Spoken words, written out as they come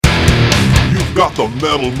got the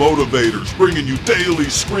Metal Motivators bringing you daily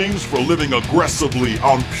screams for living aggressively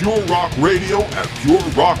on Pure Rock Radio at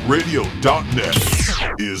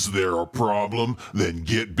purerockradio.net. Is there a problem? Then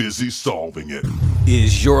get busy solving it.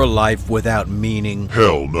 Is your life without meaning?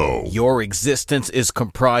 Hell no. Your existence is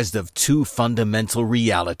comprised of two fundamental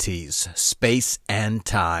realities, space and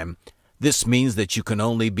time. This means that you can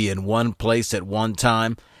only be in one place at one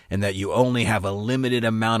time, and that you only have a limited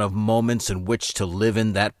amount of moments in which to live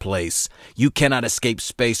in that place. You cannot escape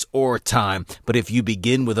space or time, but if you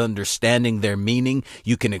begin with understanding their meaning,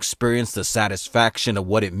 you can experience the satisfaction of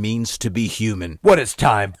what it means to be human. What is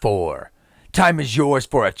time for? Time is yours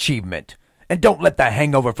for achievement. And don't let the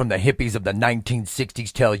hangover from the hippies of the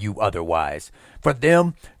 1960s tell you otherwise. For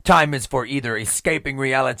them, time is for either escaping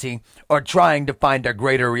reality or trying to find a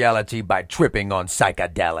greater reality by tripping on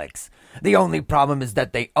psychedelics. The only problem is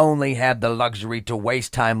that they only have the luxury to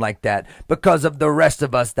waste time like that because of the rest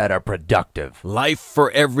of us that are productive. Life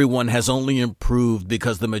for everyone has only improved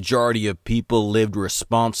because the majority of people lived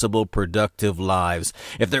responsible, productive lives.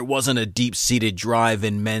 If there wasn't a deep-seated drive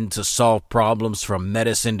in men to solve problems from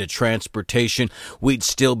medicine to transportation, we'd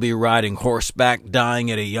still be riding horseback,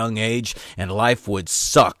 dying at a young age, and life would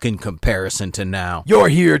suck in comparison to now. You're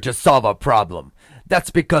here to solve a problem. That's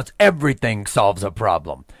because everything solves a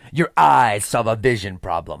problem. Your eyes solve a vision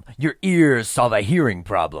problem. Your ears solve a hearing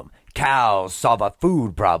problem. Cows solve a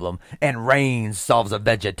food problem. And rain solves a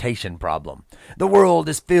vegetation problem. The world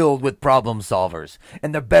is filled with problem solvers.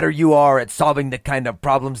 And the better you are at solving the kind of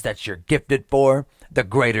problems that you're gifted for, the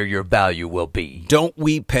greater your value will be. Don't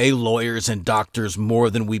we pay lawyers and doctors more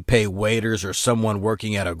than we pay waiters or someone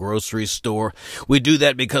working at a grocery store? We do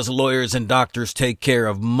that because lawyers and doctors take care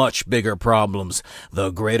of much bigger problems. The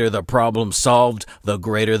greater the problem solved, the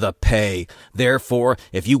greater the pay. Therefore,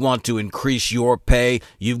 if you want to increase your pay,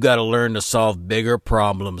 you've got to learn to solve bigger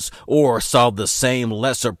problems or solve the same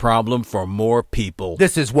lesser problem for more people.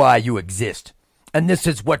 This is why you exist. And this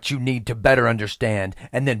is what you need to better understand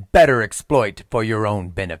and then better exploit for your own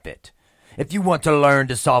benefit. If you want to learn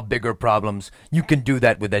to solve bigger problems, you can do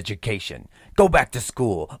that with education. Go back to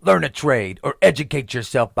school, learn a trade, or educate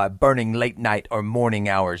yourself by burning late night or morning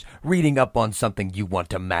hours, reading up on something you want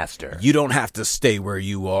to master. You don't have to stay where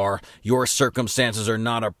you are. Your circumstances are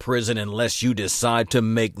not a prison unless you decide to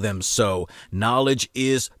make them so. Knowledge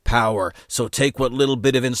is power. So take what little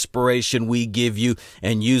bit of inspiration we give you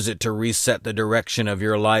and use it to reset the direction of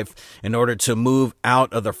your life in order to move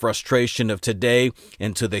out of the frustration of today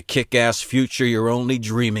into the kick-ass future you're only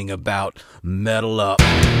dreaming about. Metal up.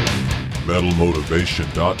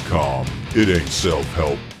 MetalMotivation.com. It ain't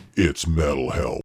self-help, it's metal help.